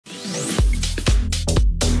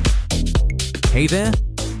Hey there!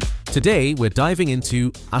 Today we're diving into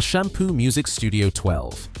Ashampoo Music Studio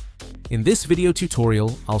 12. In this video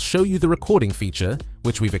tutorial, I'll show you the recording feature,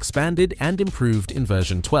 which we've expanded and improved in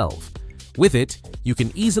version 12. With it, you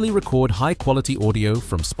can easily record high-quality audio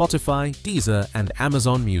from Spotify, Deezer, and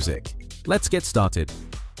Amazon Music. Let's get started.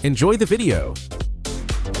 Enjoy the video!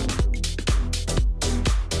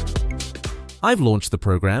 I've launched the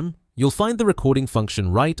program. You'll find the recording function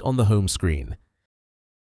right on the home screen.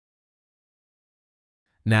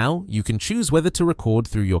 Now, you can choose whether to record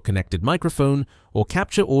through your connected microphone or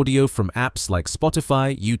capture audio from apps like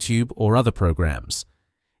Spotify, YouTube, or other programs.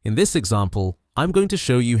 In this example, I'm going to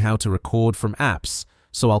show you how to record from apps,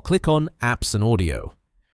 so I'll click on Apps and Audio.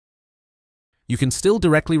 You can still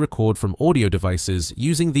directly record from audio devices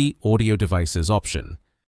using the Audio Devices option.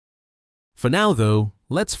 For now, though,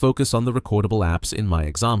 let's focus on the recordable apps in my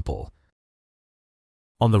example.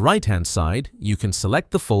 On the right-hand side, you can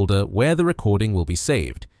select the folder where the recording will be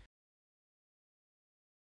saved.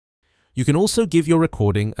 You can also give your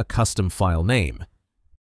recording a custom file name.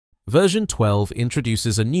 Version 12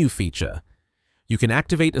 introduces a new feature. You can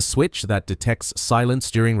activate a switch that detects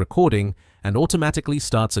silence during recording and automatically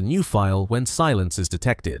starts a new file when silence is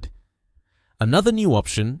detected. Another new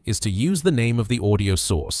option is to use the name of the audio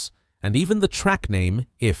source, and even the track name,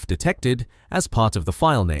 if detected, as part of the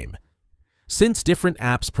file name. Since different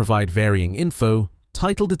apps provide varying info,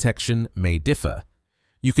 title detection may differ.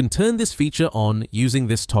 You can turn this feature on using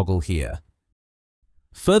this toggle here.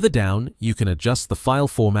 Further down, you can adjust the file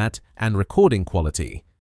format and recording quality.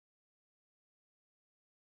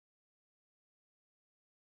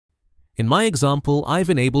 In my example, I've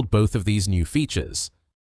enabled both of these new features.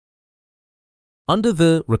 Under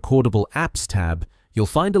the Recordable Apps tab, you'll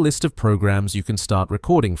find a list of programs you can start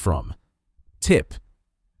recording from. Tip: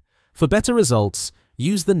 for better results,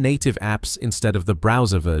 use the native apps instead of the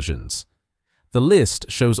browser versions. The list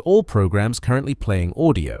shows all programs currently playing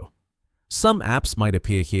audio. Some apps might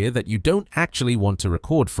appear here that you don't actually want to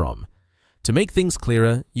record from. To make things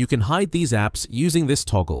clearer, you can hide these apps using this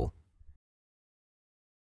toggle.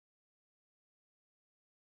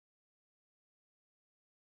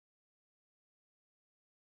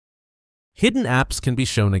 Hidden apps can be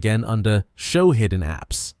shown again under Show Hidden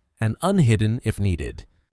Apps and Unhidden if needed.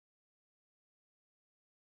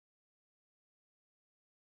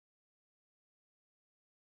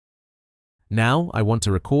 Now I want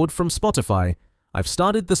to record from Spotify. I've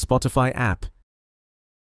started the Spotify app,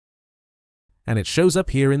 and it shows up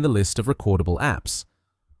here in the list of recordable apps.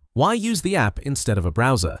 Why use the app instead of a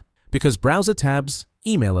browser? Because browser tabs,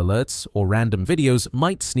 email alerts, or random videos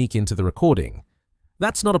might sneak into the recording.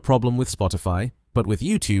 That's not a problem with Spotify, but with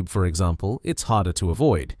YouTube, for example, it's harder to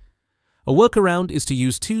avoid. A workaround is to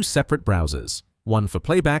use two separate browsers, one for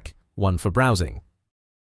playback, one for browsing.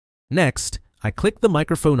 Next, I click the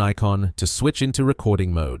microphone icon to switch into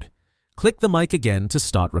recording mode. Click the mic again to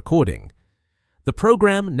start recording. The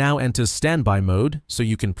program now enters standby mode, so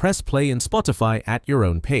you can press play in Spotify at your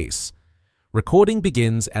own pace. Recording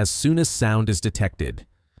begins as soon as sound is detected.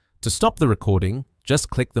 To stop the recording,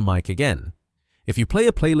 just click the mic again. If you play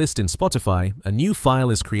a playlist in Spotify, a new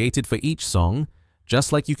file is created for each song,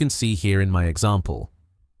 just like you can see here in my example.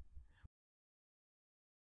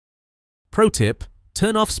 Pro tip: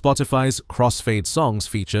 turn off Spotify's crossfade songs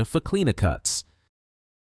feature for cleaner cuts.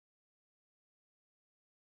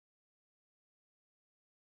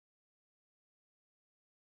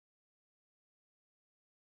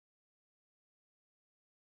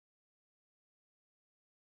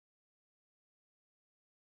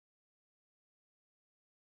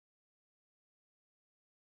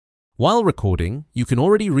 While recording, you can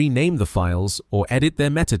already rename the files or edit their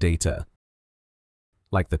metadata,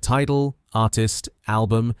 like the title, artist,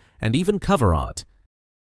 album, and even cover art.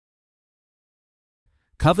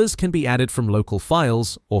 Covers can be added from local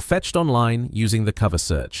files or fetched online using the cover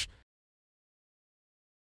search.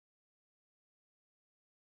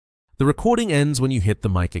 The recording ends when you hit the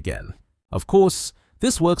mic again. Of course,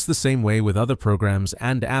 this works the same way with other programs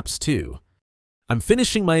and apps too. I'm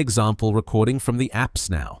finishing my example recording from the apps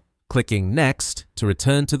now, clicking Next to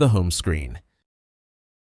return to the home screen.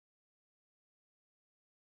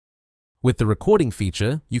 With the recording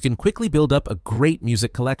feature, you can quickly build up a great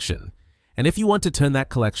music collection. And if you want to turn that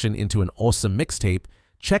collection into an awesome mixtape,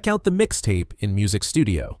 check out the mixtape in Music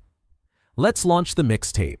Studio. Let's launch the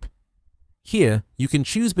mixtape. Here, you can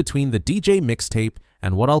choose between the DJ mixtape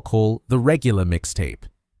and what I'll call the regular mixtape.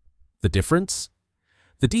 The difference?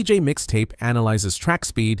 The DJ mixtape analyzes track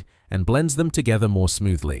speed and blends them together more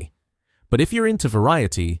smoothly. But if you're into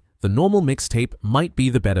variety, the normal mixtape might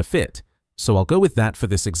be the better fit, so I'll go with that for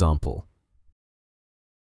this example.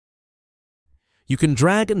 You can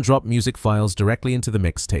drag and drop music files directly into the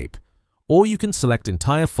mixtape, or you can select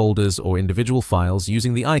entire folders or individual files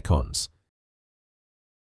using the icons.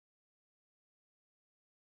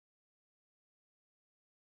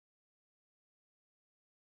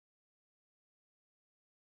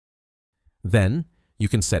 Then, you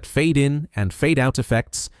can set fade in and fade out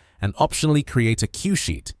effects and optionally create a cue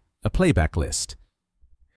sheet, a playback list.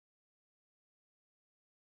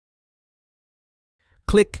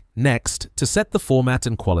 Click Next to set the format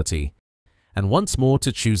and quality, and once more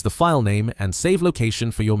to choose the file name and save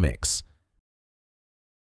location for your mix.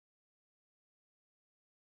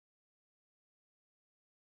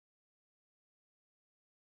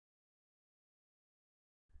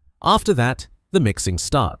 After that, the mixing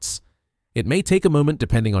starts. It may take a moment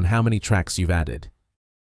depending on how many tracks you've added.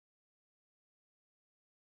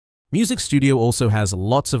 Music Studio also has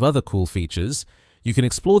lots of other cool features. You can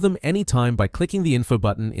explore them anytime by clicking the info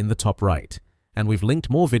button in the top right, and we've linked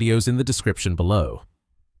more videos in the description below.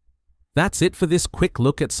 That's it for this quick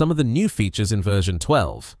look at some of the new features in version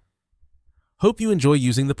 12. Hope you enjoy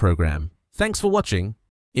using the program. Thanks for watching.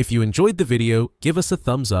 If you enjoyed the video, give us a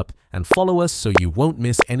thumbs up and follow us so you won't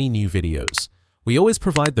miss any new videos. We always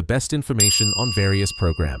provide the best information on various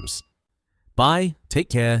programs. Bye, take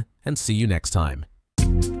care, and see you next time.